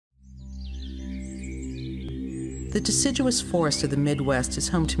The deciduous forest of the Midwest is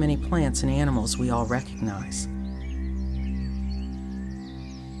home to many plants and animals we all recognize.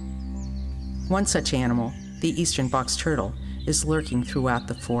 One such animal, the eastern box turtle, is lurking throughout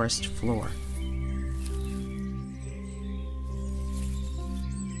the forest floor.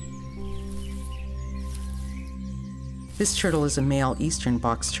 This turtle is a male eastern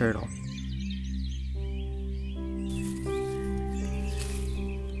box turtle.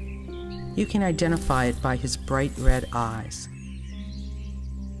 You can identify it by his bright red eyes.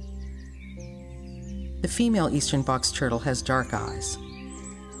 The female eastern box turtle has dark eyes.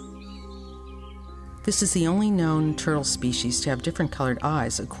 This is the only known turtle species to have different colored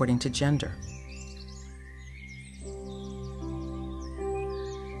eyes according to gender.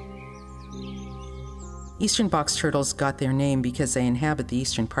 Eastern box turtles got their name because they inhabit the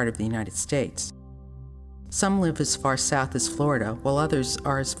eastern part of the United States. Some live as far south as Florida, while others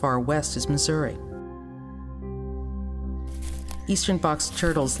are as far west as Missouri. Eastern box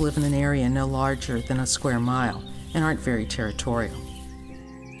turtles live in an area no larger than a square mile and aren't very territorial.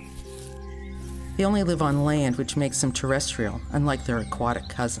 They only live on land, which makes them terrestrial, unlike their aquatic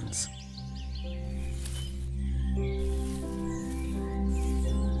cousins.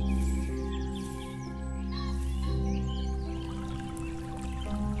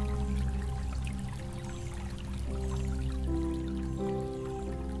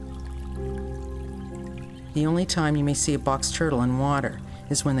 The only time you may see a box turtle in water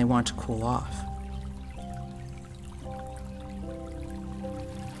is when they want to cool off.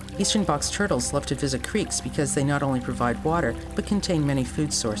 Eastern box turtles love to visit creeks because they not only provide water, but contain many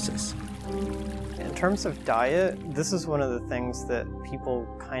food sources. In terms of diet, this is one of the things that people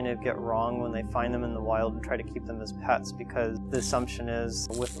kind of get wrong when they find them in the wild and try to keep them as pets, because the assumption is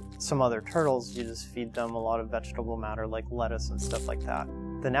with some other turtles, you just feed them a lot of vegetable matter like lettuce and stuff like that.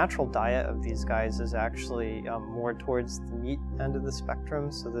 The natural diet of these guys is actually more towards the meat end of the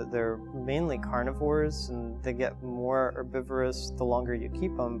spectrum, so that they're mainly carnivores and they get more herbivorous the longer you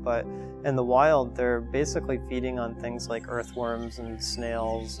keep them, but in the wild they're basically feeding on things like earthworms and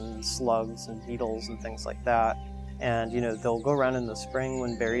snails and slugs and beetles and things like that. And they'll go around in the spring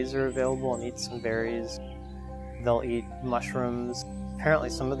when berries are available and eat some berries. They'll eat mushrooms. Apparently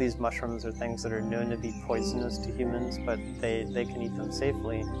some of these mushrooms are things that are known to be poisonous to humans, but they can eat them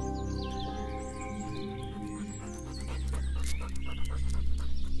safely.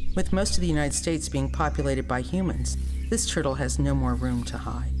 With most of the United States being populated by humans, this turtle has no more room to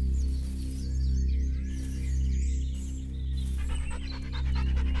hide.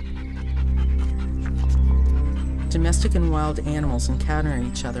 Domestic and wild animals encounter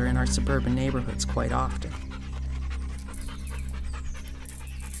each other in our suburban neighborhoods quite often.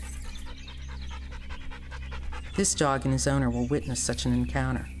 This dog and his owner will witness such an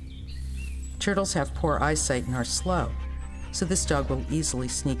encounter. Turtles have poor eyesight and are slow, so this dog will easily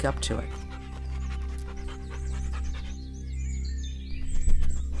sneak up to it.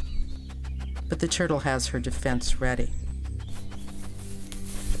 But the turtle has her defense ready.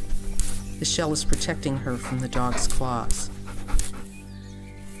 The shell is protecting her from the dog's claws.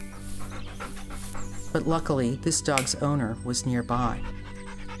 But luckily, this dog's owner was nearby.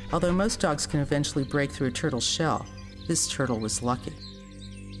 Although most dogs can eventually break through a turtle's shell, this turtle was lucky.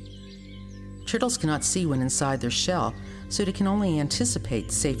 Turtles cannot see when inside their shell, so they can only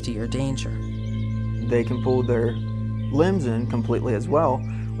anticipate safety or danger. They can pull their limbs in completely as well,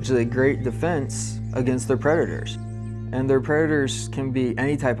 which is a great defense against their predators. And their predators can be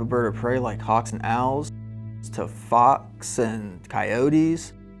any type of bird of prey like hawks and owls, to fox and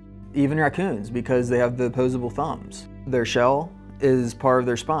coyotes, even raccoons, because they have the opposable thumbs. Their shell is part of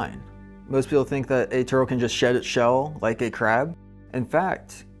their spine. Most people think that a turtle can just shed its shell like a crab. In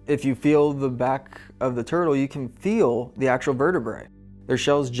fact, if you feel the back of the turtle, you can feel the actual vertebrae. Their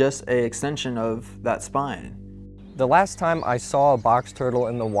shell is just an extension of that spine. The last time I saw a box turtle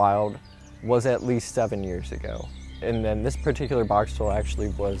in the wild was at least 7 years ago. And then this particular box turtle actually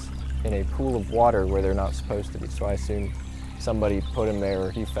was in a pool of water where they're not supposed to be. So I assume somebody put him there or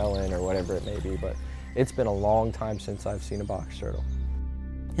he fell in or whatever it may be. But it's been a long time since I've seen a box turtle.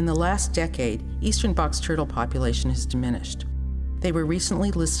 In the last decade, eastern box turtle population has diminished. They were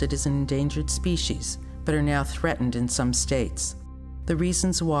recently listed as an endangered species, but are now threatened in some states. The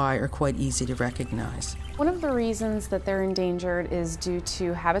reasons why are quite easy to recognize. One of the reasons that they're endangered is due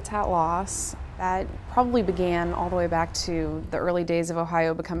to habitat loss. That probably began all the way back to the early days of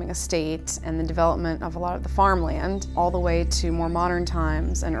Ohio becoming a state and the development of a lot of the farmland, all the way to more modern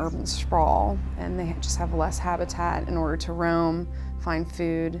times and urban sprawl. And they just have less habitat in order to roam, find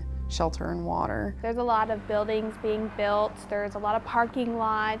food, shelter and water. There's a lot of buildings being built, there's a lot of parking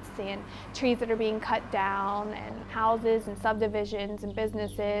lots and trees that are being cut down, and houses and subdivisions and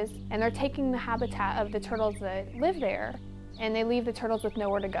businesses, and they're taking the habitat of the turtles that live there, and they leave the turtles with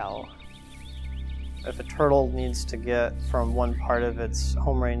nowhere to go. If a turtle needs to get from one part of its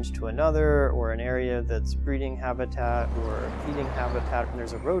home range to another, or an area that's breeding habitat or feeding habitat, and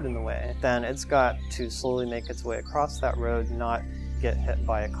there's a road in the way, then it's got to slowly make its way across that road, not get hit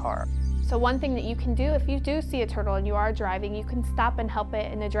by a car. So one thing that you can do, if you do see a turtle and you are driving, you can stop and help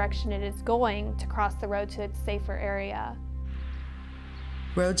it in the direction it is going to cross the road to its safer area.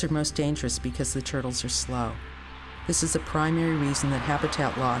 Roads are most dangerous because the turtles are slow. This is a primary reason that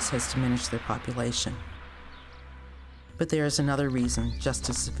habitat loss has diminished their population. But there is another reason just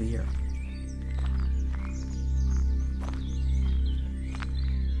as severe.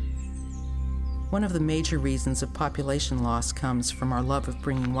 One of the major reasons of population loss comes from our love of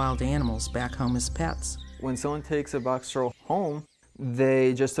bringing wild animals back home as pets. When someone takes a box turtle home,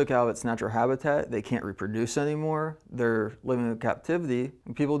 they just took out its natural habitat. They can't reproduce anymore. They're living in captivity.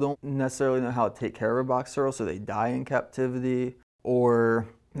 And people don't necessarily know how to take care of a box turtle, so they die in captivity, or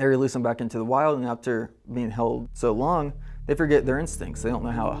they release them back into the wild, and after being held so long, they forget their instincts. They don't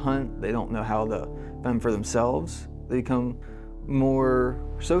know how to hunt. They don't know how to fend for themselves. They become more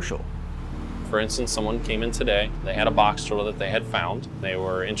social. For instance, someone came in today, they had a box turtle that they had found. They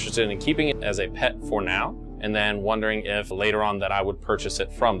were interested in keeping it as a pet for now, and then wondering if later on that I would purchase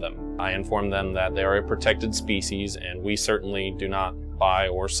it from them. I informed them that they are a protected species, and we certainly do not buy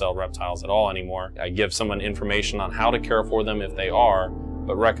or sell reptiles at all anymore. I give someone information on how to care for them if they are,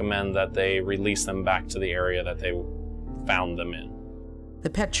 but recommend that they release them back to the area that they found them in. The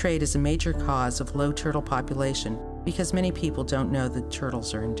pet trade is a major cause of low turtle population because many people don't know that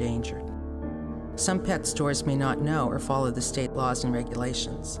turtles are endangered. Some pet stores may not know or follow the state laws and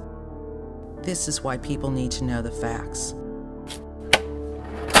regulations. This is why people need to know the facts.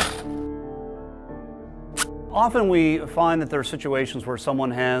 Often we find that there are situations where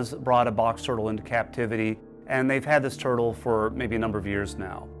someone has brought a box turtle into captivity, and they've had this turtle for maybe a number of years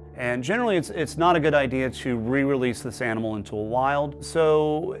now. And generally it's not a good idea to re-release this animal into a wild.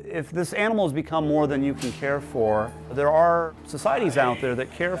 So if this animal has become more than you can care for, there are societies out there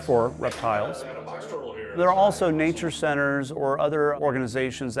that care for reptiles. There are also nature centers or other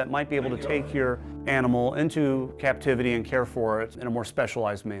organizations that might be able to take your animal into captivity and care for it in a more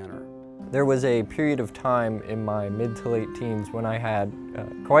specialized manner. There was a period of time in my mid to late teens when I had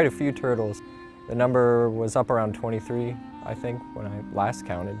quite a few turtles. The number was up around 23, I think, when I last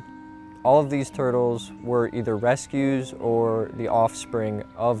counted. All of these turtles were either rescues or the offspring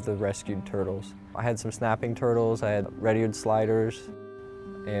of the rescued turtles. I had some snapping turtles, I had red-eared sliders,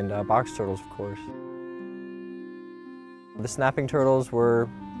 and box turtles, of course. The snapping turtles were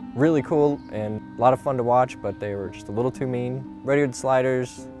really cool and a lot of fun to watch, but they were just a little too mean. Red-eared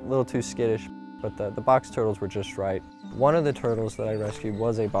sliders, a little too skittish, but the box turtles were just right. One of the turtles that I rescued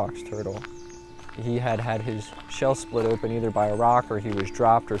was a box turtle. He had had his shell split open either by a rock or he was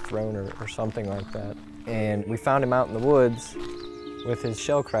dropped or thrown or something like that. And we found him out in the woods with his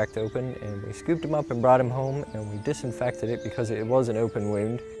shell cracked open, and we scooped him up and brought him home, and we disinfected it because it was an open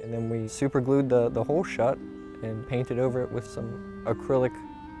wound. And then we super glued the hole shut and painted over it with some acrylic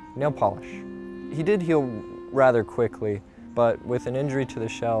nail polish. He did heal rather quickly, but with an injury to the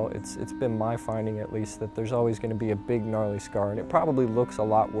shell, it's been my finding at least that there's always going to be a big gnarly scar, and it probably looks a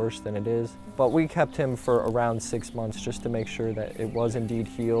lot worse than it is. But we kept him for around 6 months just to make sure that it was indeed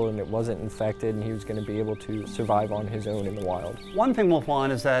healed and it wasn't infected and he was going to be able to survive on his own in the wild. One thing we'll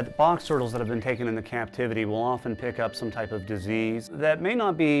find is that box turtles that have been taken into captivity will often pick up some type of disease that may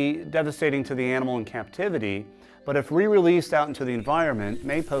not be devastating to the animal in captivity, but if re-released out into the environment,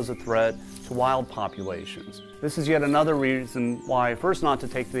 may pose a threat to wild populations. This is yet another reason why first not to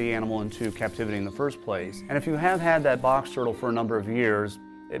take the animal into captivity in the first place. And if you have had that box turtle for a number of years,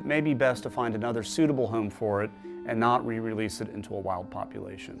 it may be best to find another suitable home for it and not re-release it into a wild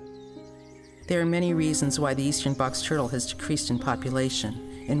population. There are many reasons why the eastern box turtle has decreased in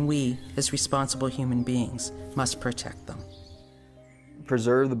population, and we, as responsible human beings, must protect them.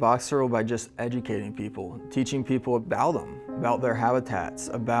 Preserve the box turtle by just educating people, teaching people about them, about their habitats,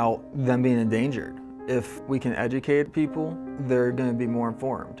 about them being endangered. If we can educate people, they're going to be more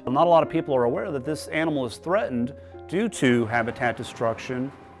informed. Not a lot of people are aware that this animal is threatened due to habitat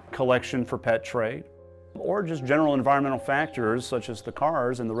destruction, collection for pet trade, or just general environmental factors such as the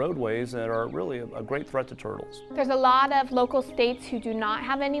cars and the roadways that are really a great threat to turtles. There's a lot of local states who do not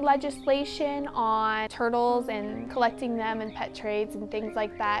have any legislation on turtles and collecting them in pet trades and things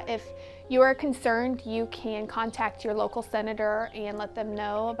like that. If you are concerned, you can contact your local senator and let them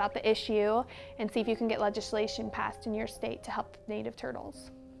know about the issue and see if you can get legislation passed in your state to help native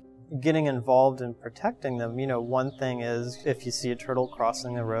turtles. Getting involved in protecting them, one thing is if you see a turtle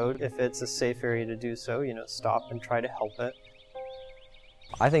crossing the road, if it's a safe area to do so, stop and try to help it.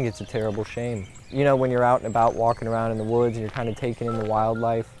 I think it's a terrible shame. When you're out and about walking around in the woods and you're kind of taking in the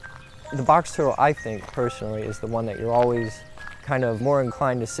wildlife, the box turtle, I think, personally, is the one that you're always kind of more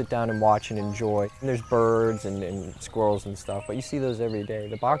inclined to sit down and watch and enjoy. And there's birds and squirrels and stuff, but you see those every day.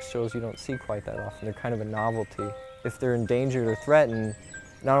 The box turtles you don't see quite that often. They're kind of a novelty. If they're endangered or threatened,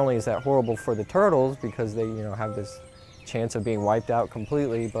 not only is that horrible for the turtles because they, have this chance of being wiped out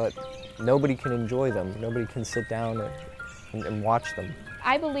completely, but nobody can enjoy them. Nobody can sit down and watch them.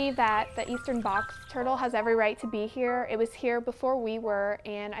 I believe that the eastern box turtle has every right to be here. It was here before we were,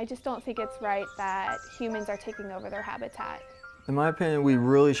 and I just don't think it's right that humans are taking over their habitat. In my opinion, we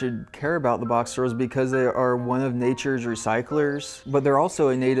really should care about the box turtles because they are one of nature's recyclers, but they're also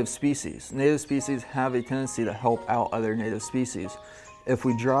a native species. Native species have a tendency to help out other native species. If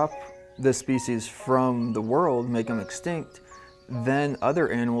we drop this species from the world, make them extinct, then other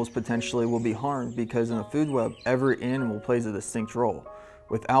animals potentially will be harmed because in a food web, every animal plays a distinct role.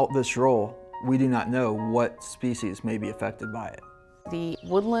 Without this role, we do not know what species may be affected by it. The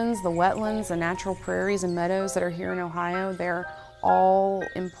woodlands, the wetlands, the natural prairies and meadows that are here in Ohio, they're all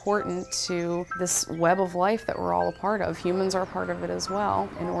important to this web of life that we're all a part of. Humans are a part of it as well.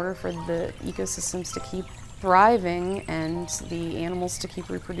 In order for the ecosystems to keep thriving and the animals to keep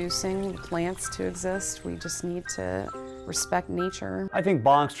reproducing, the plants to exist, we just need to respect nature. I think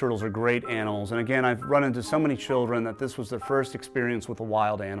box turtles are great animals, and again, I've run into so many children that this was their first experience with a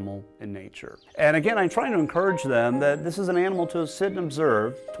wild animal in nature. And again, I'm trying to encourage them that this is an animal to sit and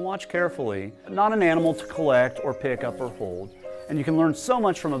observe, to watch carefully, not an animal to collect or pick up or hold. And you can learn so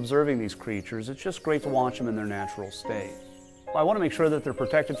much from observing these creatures. It's just great to watch them in their natural state. I want to make sure that they're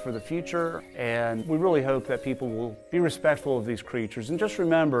protected for the future, and we really hope that people will be respectful of these creatures. And just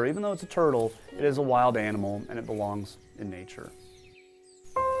remember, even though it's a turtle, it is a wild animal and it belongs in nature.